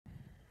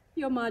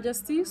Your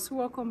Majesties,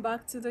 welcome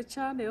back to the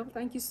channel.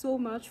 Thank you so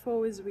much for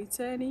always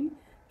returning.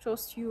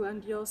 Trust you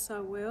and yours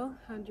are well,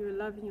 and you're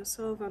loving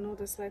yourself and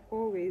others like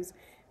always.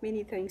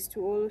 Many thanks to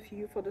all of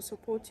you for the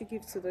support you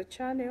give to the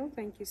channel.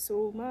 Thank you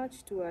so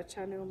much to our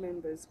channel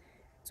members,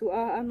 to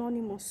our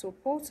anonymous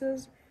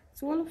supporters,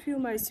 to all of you,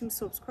 my esteemed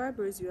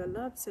subscribers. You are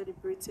loved,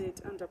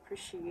 celebrated, and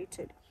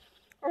appreciated.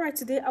 Alright,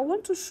 today I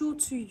want to show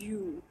to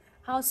you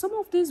how some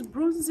of these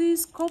bronze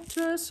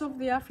sculptures of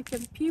the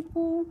African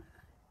people,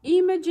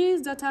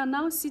 images that are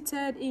now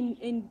seated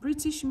in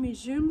British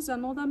museums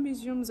and other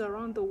museums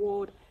around the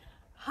world,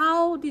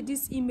 how did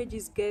these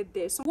images get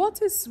there? So what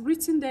is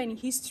written there in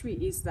history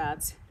is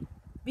that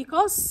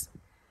because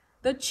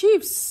the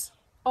chiefs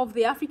of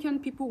the African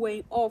people were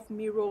in awe of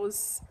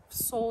mirrors,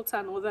 salt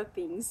and other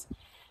things,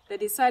 they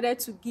decided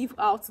to give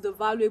out the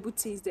valuable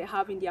things they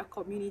have in their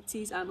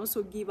communities and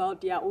also give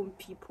out their own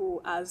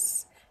people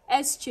as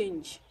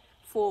exchange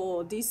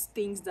for these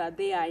things that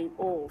they are in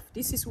awe of.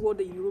 This is what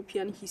the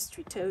European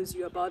history tells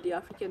you about the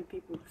African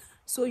people.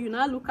 So you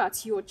now look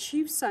at your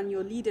chiefs and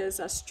your leaders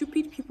as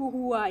stupid people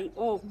who are in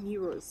awe of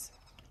mirrors.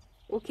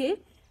 Okay?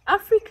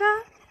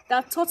 Africa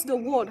that taught the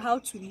world how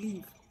to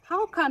live.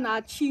 How can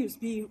our chiefs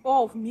be in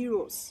awe of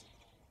mirrors?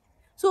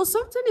 So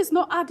something is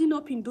not adding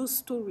up in those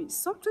stories.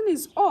 Something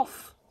is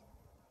off.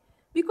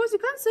 Because you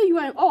can't say you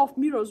are in awe of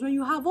mirrors when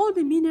you have all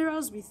the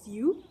minerals with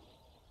you.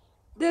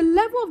 The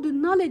level of the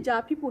knowledge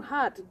our people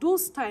had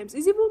those times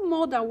is even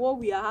more than what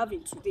we are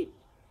having today.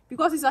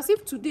 Because it's as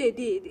if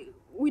today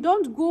we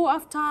don't go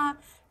after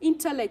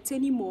intellect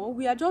anymore.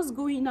 We are just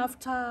going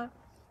after,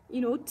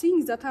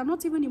 things that are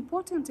not even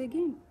important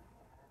again.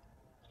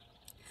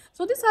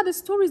 So these are the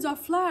stories that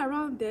fly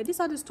around there.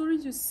 These are the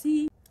stories you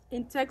see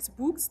in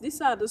textbooks.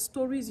 These are the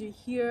stories you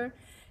hear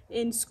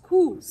in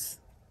schools.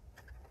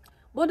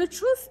 But the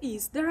truth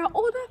is, there are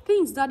other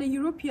things that the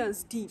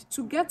Europeans did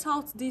to get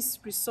out these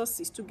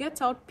resources, to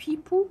get out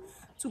people,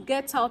 to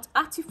get out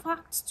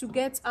artifacts, to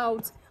get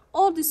out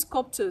all these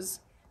sculptures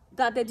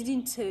that they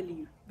didn't tell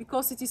you,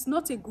 because it is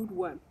not a good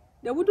one.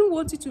 They wouldn't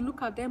want you to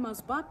look at them as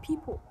bad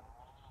people.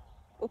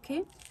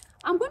 Okay?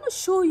 I'm going to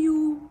show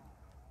you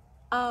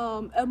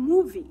a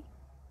movie.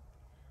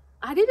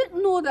 I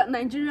didn't know that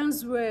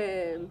Nigerians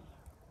were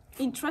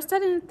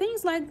interested in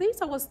things like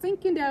this. I was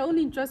thinking they're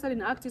only interested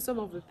in acting some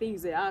of the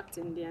things they act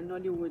in their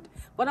Nollywood.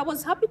 But I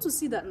was happy to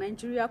see that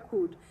Nigeria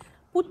could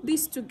put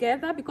this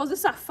together, because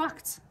these are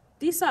facts.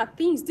 These are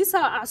things, these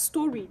are our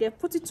story. They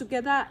put it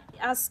together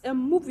as a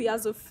movie,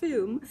 as a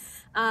film,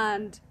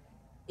 and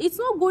it's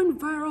not going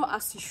viral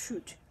as it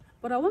should.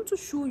 But I want to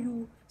show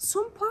you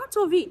some part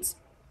of it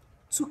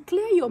to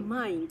clear your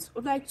mind,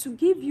 or like to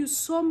give you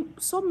some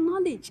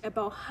knowledge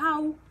about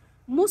how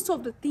most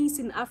of the things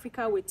in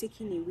Africa were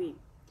taken away.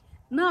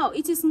 Now,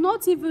 it is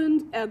not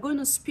even going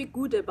to speak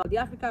good about the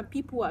African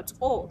people at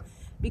all,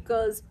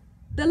 because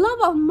the love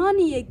of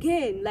money,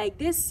 again, like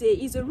they say,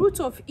 is a root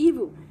of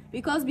evil.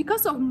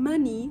 Because of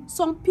money,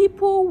 some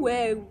people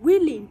were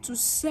willing to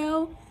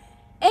sell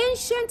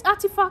ancient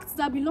artifacts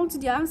that belong to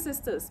their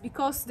ancestors,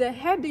 because they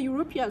heard the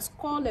Europeans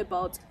call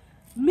about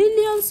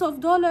millions of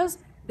dollars.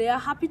 They are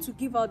happy to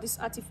give out this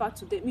artifact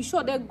to them. In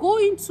short, they go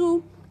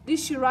into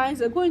these shrines,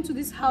 they go into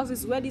these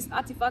houses where these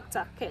artifacts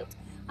are kept,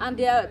 and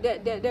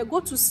they go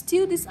to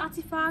steal this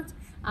artifact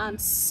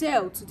and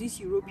sell to these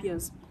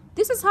Europeans.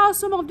 This is how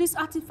some of these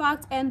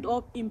artifacts end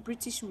up in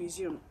British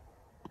Museum.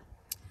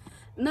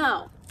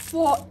 Now,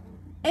 for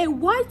a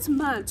white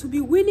man to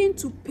be willing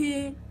to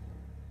pay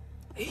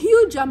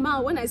huge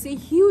amount, when I say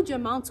huge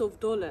amount of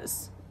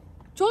dollars,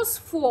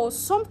 just for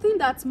something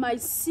that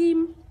might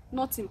seem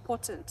not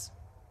important,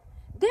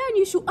 then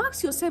you should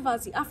ask yourself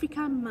as the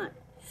African man.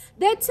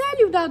 They tell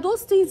you that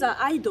those things are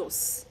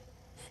idols.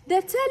 They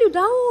tell you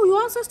that, oh,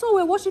 your ancestors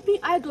were worshipping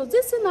idols.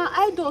 These things are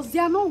idols. They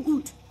are not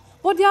good.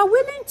 But they are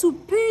willing to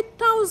pay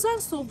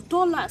thousands of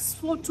dollars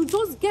to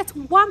just get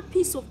one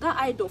piece of that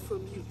idol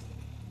from you.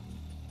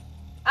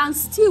 And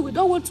still, we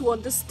don't want to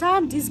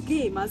understand this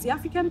game as the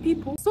African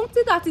people.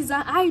 Something that is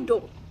an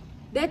idol.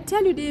 They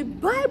tell you the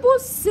Bible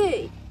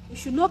say you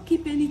should not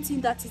keep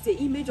anything that is the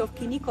image of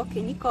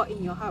Kiniko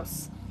in your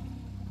house.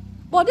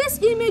 But this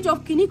image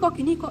of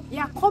Kiniko, they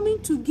are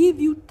coming to give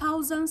you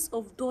thousands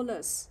of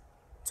dollars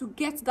to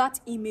get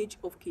that image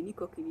of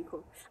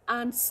Kiniko.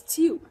 And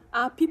still,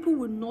 our people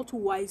will not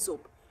wise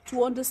up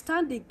to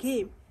understand the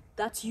game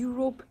that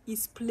Europe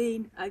is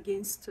playing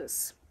against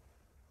us.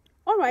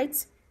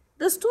 Alright,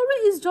 the story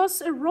is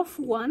just a rough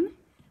one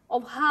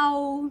of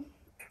how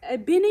a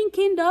Benin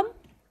kingdom,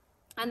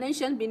 an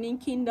ancient Benin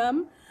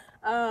kingdom,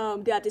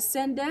 their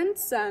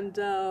descendants, and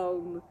a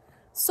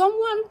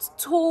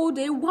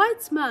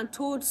white man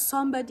told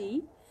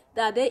somebody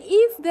that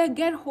if they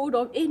get hold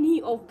of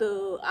any of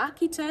the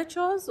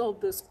architectures, of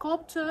the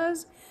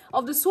sculptures,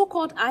 of the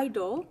so-called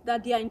idol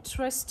that they are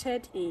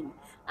interested in,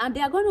 and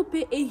they are going to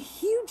pay a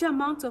huge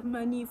amount of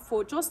money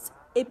for just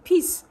a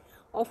piece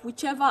of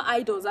whichever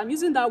idols, I'm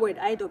using that word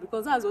idol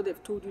because that's what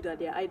they've told you that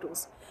they're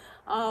idols,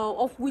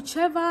 of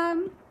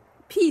whichever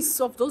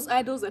piece of those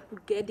idols they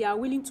could get, they are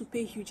willing to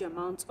pay huge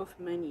amounts of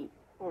money.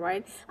 All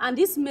right, and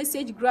this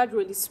message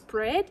gradually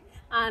spread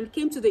and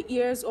came to the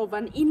ears of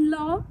an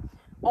in-law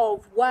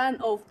of one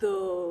of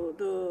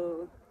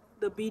the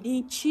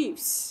Benin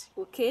chiefs.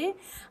 Okay,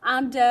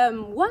 and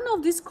one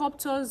of these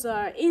sculptors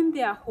are in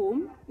their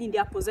home, in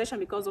their possession,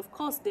 because of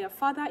course their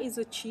father is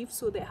a chief,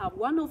 so they have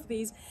one of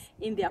these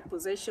in their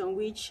possession,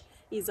 which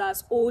is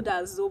as old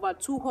as over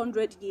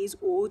 200 years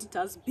old. It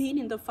has been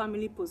in the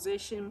family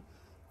possession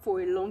for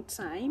a long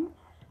time,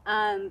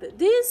 and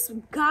this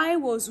guy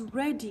was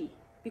ready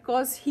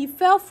because he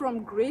fell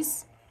from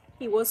grace.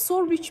 He was so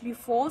rich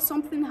before,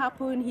 something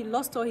happened, he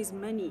lost all his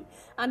money,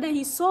 and then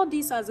he saw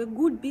this as a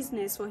good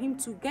business for him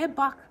to get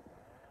back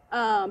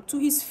to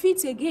his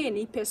feet again.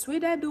 He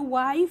persuaded the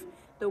wife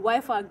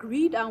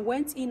agreed and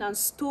went in and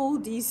stole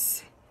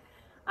these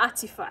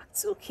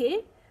artifacts.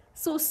 Okay,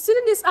 so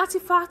stealing this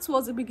artifact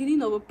was the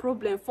beginning of a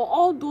problem for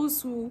all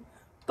those who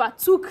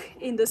partook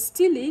in the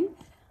stealing.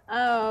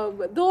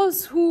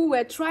 Those who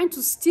were trying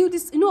to steal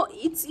this, you know,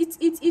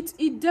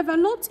 it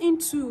developed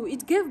into,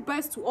 it gave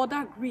birth to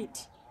other greed,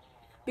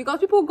 because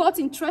people got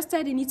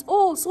interested in it.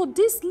 Oh, so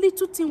this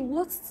little thing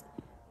worth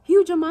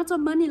huge amount of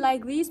money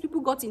like this,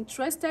 people got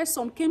interested.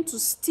 Some came to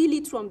steal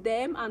it from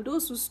them, and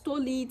those who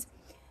stole it,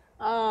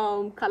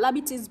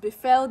 calamities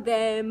befell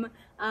them,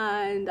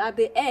 and at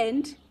the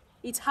end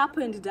it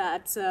happened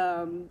that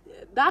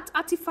that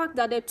artifact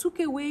that they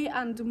took away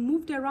and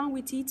moved around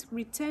with it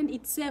returned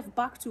itself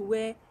back to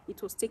where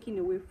it was taken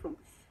away from.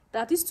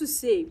 That is to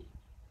say,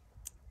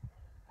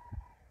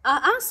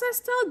 our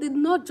ancestors did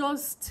not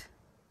just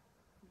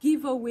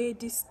give away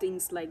these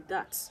things like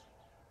that.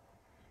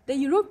 The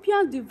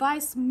Europeans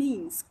devised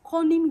means,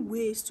 cunning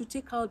ways to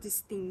take out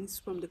these things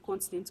from the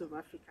continent of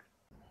Africa.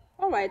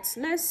 All right,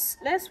 let's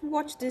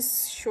watch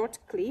these short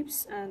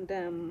clips and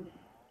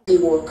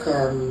You work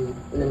in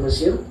the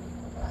museum?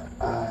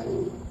 I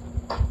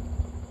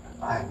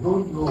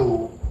don't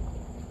know.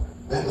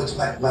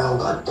 But my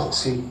Oga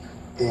talks him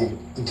and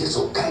it gets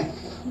some kind.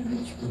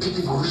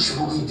 People rich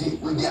people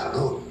when they are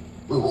abroad,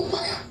 we will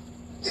buy.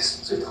 Yes,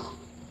 so now.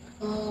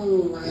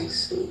 Oh, I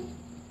see.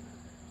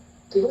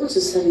 Do you want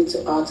to sell it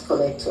to art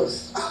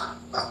collectors?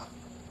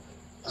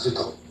 As we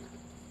talk.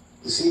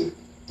 You see,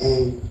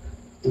 and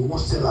he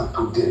wants to sell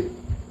to them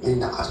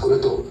and as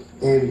collector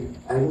and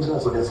I want to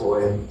for them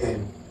for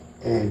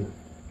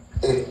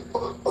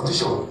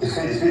audition. He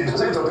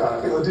doesn't talk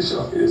about audition,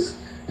 yes.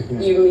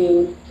 You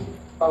mean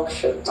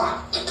auction?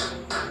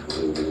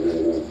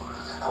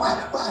 Why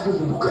don't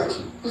you look like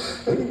you?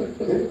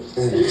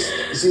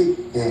 You see,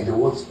 they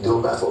want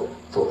buy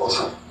for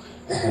auction.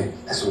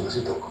 That's what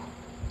we talk.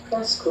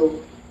 That's cool.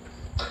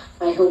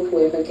 I hope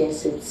whoever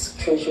gets it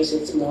treasures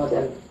it more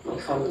than my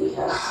family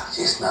has.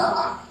 Yes,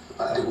 now.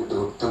 They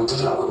will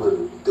treasure our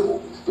way. They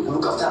will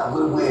look after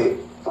our way.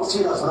 Not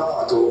fear for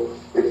now at all.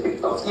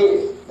 Not fear.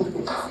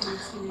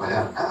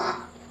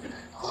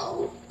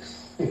 Wow.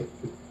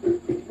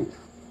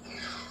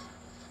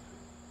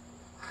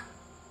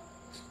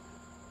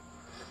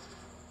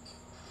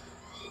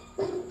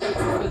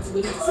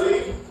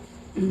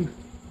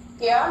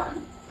 Yeah?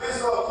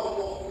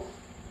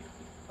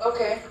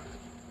 Okay.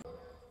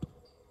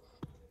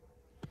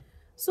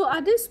 so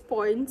at this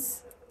point,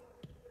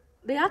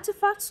 the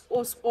artifact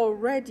was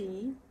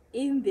already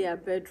in their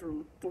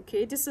bedroom.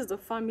 Okay, this is the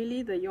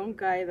family, the young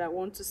guy that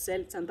want to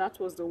sell it, and that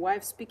was the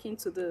wife speaking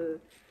to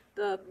the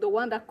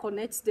one that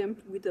connects them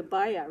with the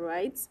buyer,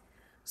 right?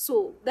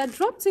 So they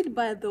dropped it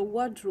by the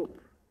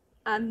wardrobe,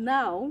 and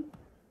now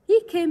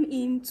he came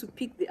in to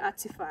pick the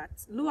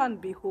artifact. Lo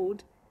and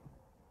behold,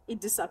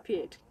 it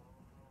disappeared.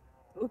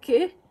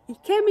 Okay, he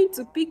came in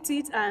to pick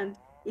it and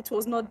it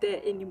was not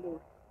there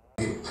anymore.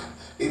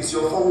 It's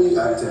your family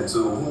item,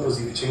 so who knows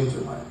if you change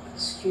your mind?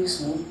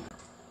 Excuse me.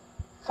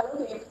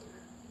 Hello, babe.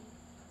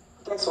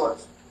 Guess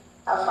what?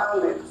 I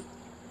found it.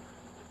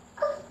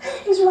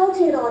 It's right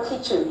here in our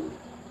kitchen.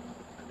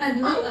 I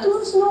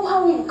don't know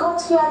how it got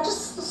here. I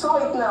just saw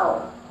it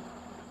now.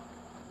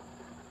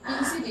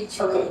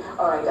 Okay,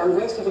 alright. I'm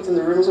going to keep it in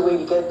the room so when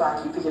you get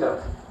back, you pick it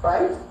up.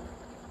 Right?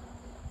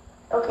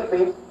 Okay,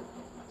 babe.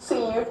 See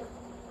you.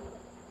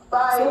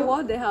 Bye. So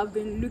what they have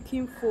been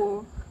looking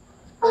for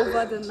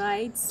over the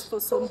night, for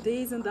some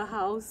days in the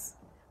house,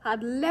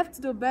 had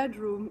left the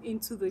bedroom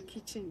into the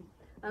kitchen.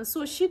 And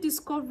so she,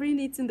 discovering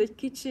it in the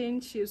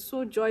kitchen, she is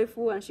so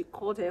joyful, and she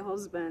called her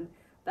husband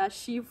that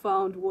she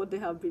found what they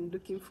have been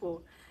looking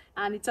for.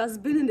 And it has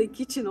been in the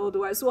kitchen all the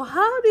while. So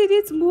how did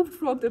it move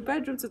from the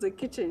bedroom to the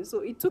kitchen? So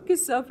it took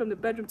itself from the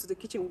bedroom to the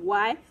kitchen.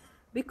 Why?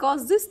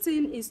 Because this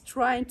thing is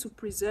trying to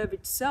preserve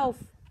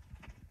itself.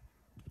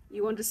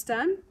 You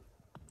understand?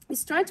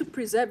 It's trying to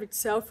preserve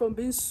itself from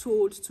being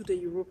sold to the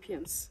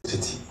Europeans.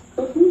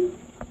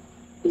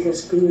 It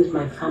has been with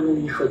my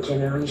family for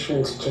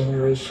generations.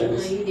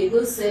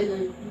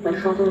 My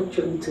father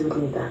actually told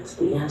me that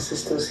the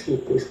ancestors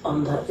hid this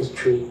under a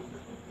tree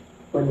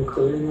when the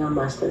colonial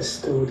masters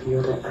stole the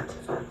other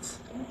artifacts.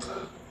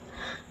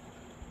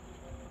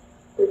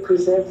 They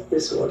preserved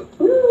this one.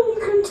 No,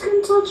 you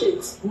can't touch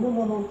it. No,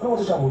 I don't want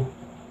to touch them.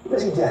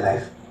 Let's eat their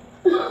life.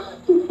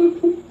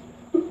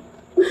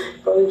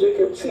 But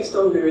Jacob, please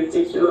don't be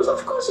ridiculous.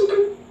 Of course you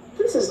can.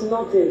 This is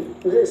nothing.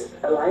 This,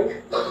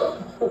 alive?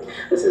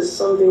 This is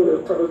something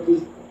we'll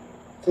probably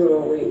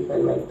throw away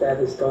when my dad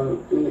is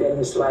done leading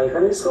his life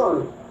and it's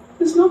gone.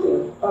 It's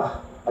nothing.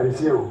 I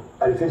feel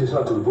it's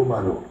not to the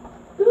woman.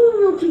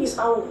 No, please,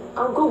 I'll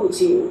go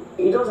with you.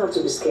 You don't have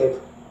to be scared.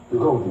 You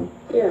go with me?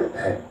 Yeah.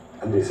 Hey,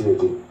 and they feel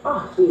again.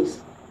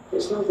 Please.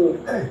 There's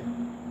nothing. Hey.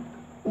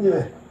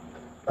 Yeah.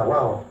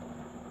 Wow.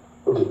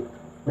 Okay.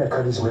 May I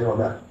carry this way on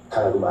that?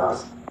 Carry to my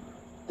house.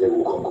 Then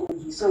we'll come.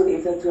 He saw the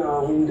effect through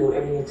our window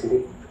earlier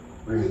today.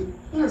 Really?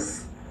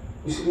 Yes.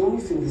 You see, the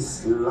only thing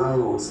these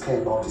landlords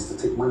care about is to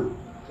take money.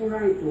 You're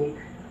right, Nick.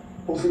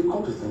 But if you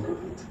come to think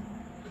of it,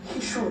 he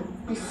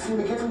should be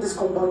fumigating this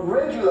compound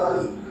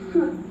regularly.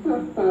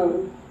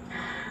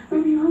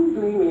 Maybe you won't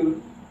blame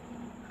him.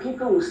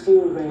 People will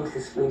still rent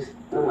this place,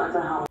 no matter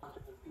how much of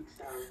a big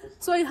salary it is.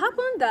 So it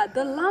happened that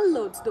the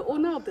landlord, the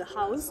owner of the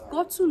house,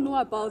 got to know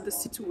about the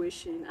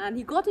situation and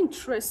he got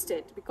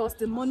interested because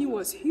the money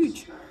was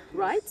huge,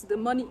 right? The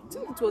money, I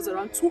think it was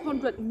around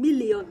 200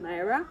 million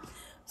naira.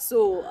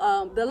 So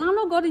the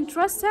landlord got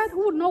interested.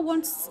 Who would not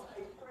want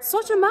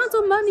such amount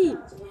of money?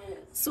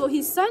 So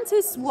he sent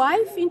his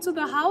wife into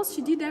the house.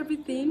 She did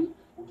everything.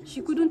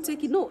 She couldn't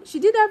take it. No, she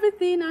did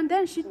everything and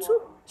then she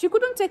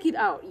couldn't take it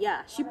out.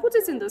 Yeah, she put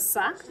it in the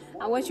sack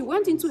and when she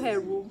went into her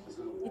room,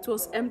 it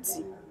was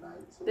empty.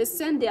 They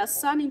sent their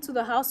son into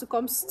the house to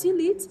come steal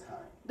it.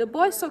 The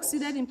boy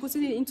succeeded in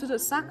putting it into the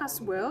sack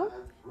as well.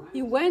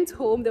 He went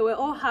home. They were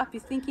all happy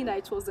thinking that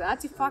it was the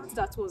artifact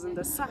that was in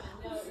the sack.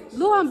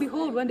 Lo and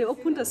behold, when they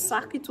opened the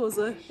sack, it was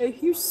a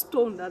huge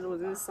stone that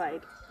was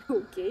inside.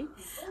 Okay.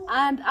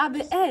 And at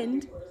the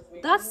end,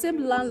 that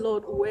same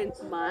landlord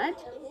went mad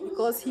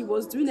because he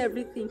was doing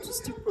everything to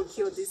still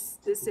procure this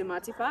same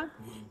artifact.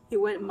 He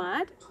went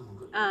mad.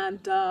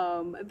 And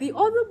the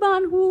other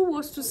man who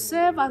was to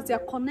serve as their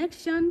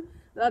connection,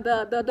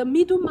 the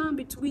middleman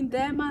between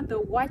them and the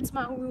white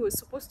man who was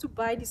supposed to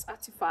buy this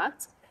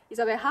artifact, is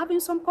that they're having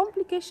some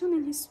complication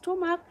in his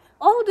stomach.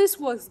 All this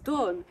was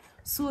done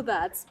so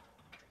that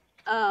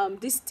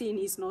this thing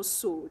is not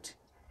sold.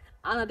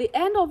 And at the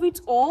end of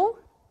it all,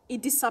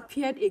 it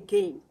disappeared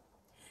again.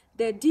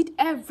 They did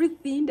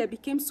everything. They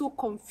became so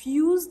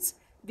confused,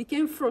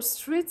 became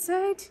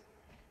frustrated.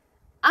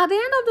 At the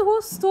end of the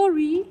whole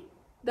story,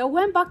 they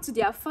went back to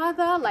their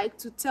father, like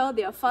to tell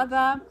their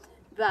father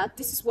that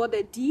this is what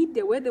they did.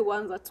 They were the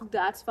ones that took the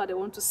artifact. They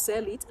want to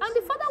sell it. And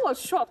the father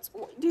was shocked.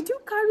 Did you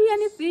carry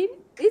anything?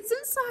 It's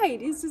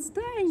inside. It's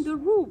there in the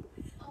room.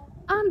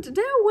 And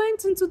they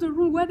went into the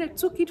room where they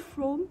took it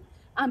from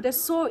and they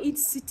saw it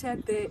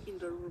seated there in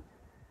the room.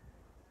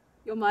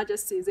 Your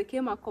Majesty, they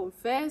came and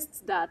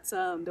confessed that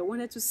they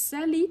wanted to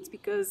sell it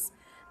because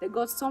they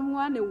got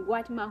someone, a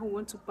white man, who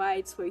wanted to buy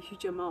it for a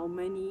huge amount of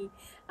money,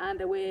 and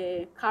they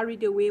were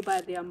carried away by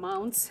the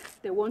amount.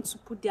 They want to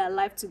put their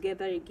life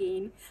together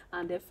again,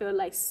 and they felt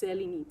like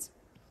selling it.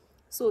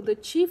 So the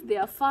chief,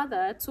 their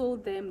father,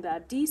 told them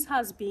that this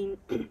has been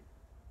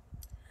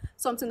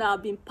something that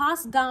has been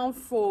passed down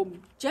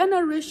from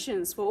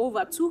generations for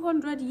over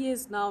 200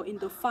 years now in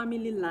the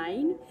family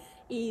line.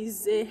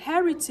 Is a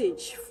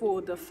heritage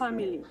for the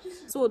family.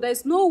 So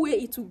there's no way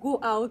it will go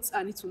out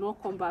and it will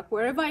not come back.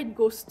 Wherever it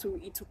goes to,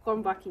 it will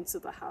come back into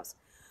the house.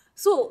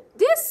 So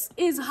this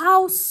is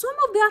how some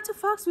of the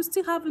artifacts we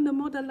still have in the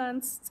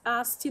motherland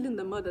are still in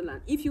the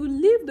motherland. If you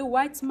leave the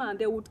white man,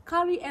 they would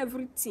carry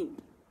everything.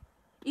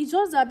 It's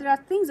just that there are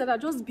things that are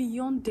just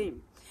beyond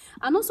them.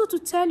 And also to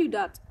tell you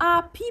that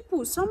our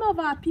people, some of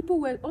our people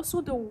were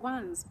also the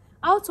ones,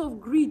 out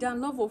of greed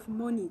and love of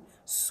money,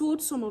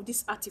 sold some of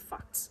these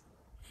artifacts.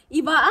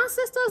 If our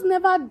ancestors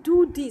never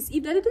do this,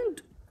 if they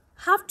didn't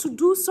have to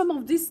do some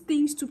of these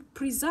things to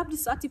preserve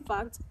this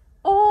artifact,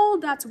 all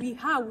that we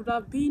have would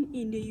have been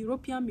in the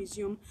European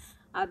Museum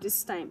at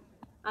this time.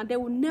 And they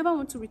will never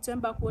want to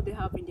return back what they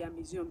have in their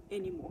museum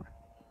anymore.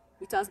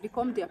 It has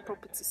become their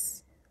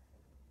properties.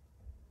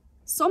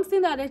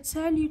 Something that they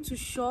tell you to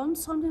shun,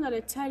 something that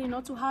they tell you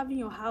not to have in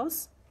your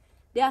house,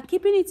 they are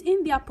keeping it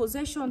in their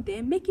possession.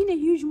 They're making a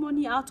huge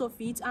money out of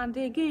it. And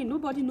again,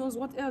 nobody knows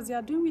what else they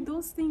are doing with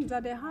those things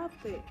that they have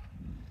there.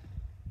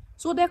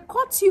 So they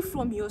cut you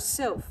from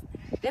yourself.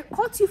 They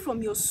cut you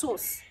from your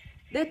source.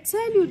 They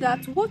tell you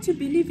that what you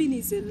believe in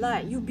is a lie.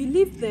 You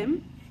believe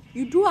them.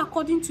 You do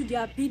according to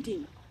their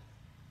bidding.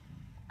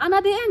 And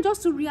at the end,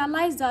 just to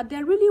realize that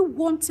they really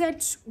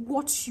wanted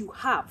what you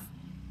have.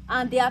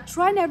 And they are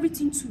trying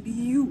everything to be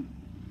you.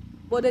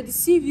 But they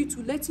deceive you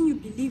to letting you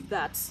believe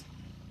that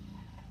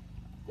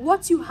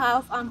what you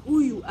have and who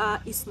you are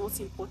is not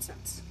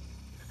important.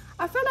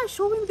 I felt like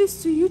showing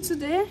this to you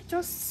today,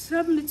 just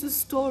a little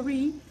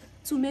story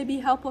to maybe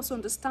help us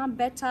understand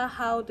better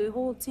how the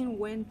whole thing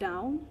went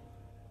down.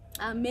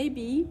 And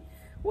maybe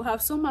we'll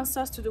have some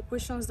answers to the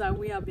questions that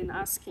we have been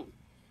asking.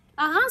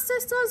 Our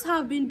ancestors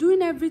have been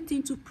doing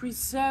everything to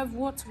preserve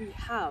what we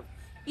have.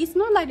 It's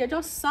not like they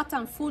just sat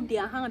and folded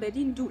their hand, they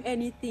didn't do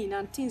anything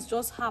and things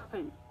just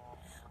happened.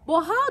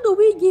 But how do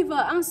we give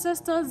our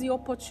ancestors the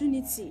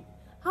opportunity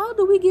How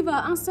do we give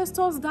our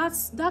ancestors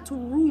that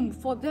room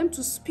for them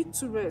to speak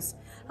to us?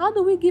 How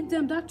do we give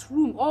them that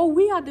room? Or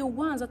we are the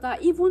ones that are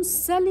even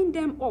selling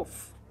them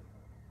off.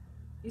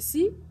 You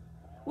see?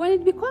 When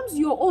it becomes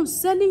your own,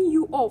 selling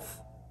you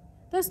off,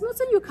 there's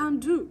nothing you can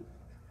do.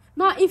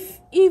 Now, if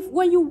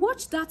when you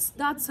watch that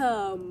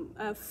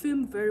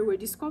film very well,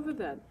 discover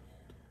that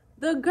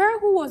the girl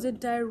who was a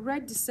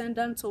direct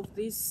descendant of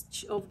this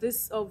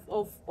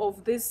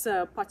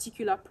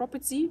particular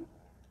property,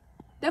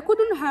 they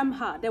couldn't harm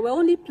her. They were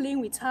only playing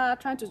with her,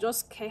 trying to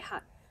just scare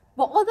her.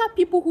 But other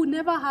people who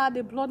never had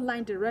a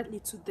bloodline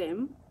directly to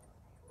them,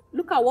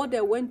 look at what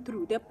they went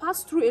through. They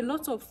passed through a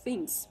lot of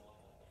things.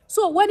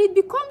 So when it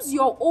becomes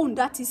your own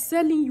that is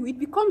selling you, it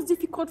becomes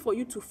difficult for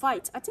you to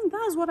fight. I think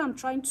that's what I'm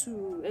trying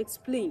to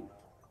explain.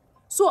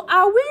 So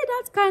are we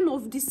that kind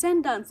of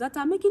descendants that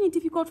are making it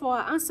difficult for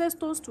our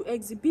ancestors to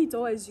exhibit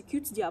or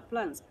execute their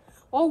plans?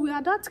 Or we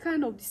are that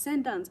kind of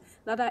descendants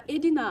that are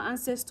aiding our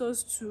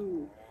ancestors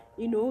to,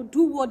 you know,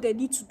 do what they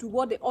need to do,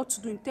 what they ought to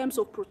do in terms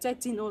of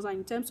protecting us and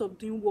in terms of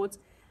doing what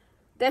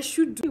they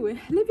should do?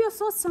 Anyway, leave your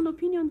thoughts and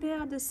opinion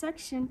there at the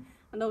section,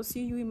 and I'll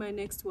see you in my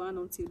next one.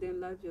 Until then,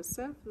 love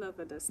yourself, love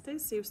others, stay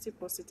safe, stay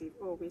positive,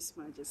 always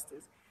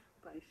majesties.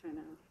 Bye for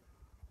now.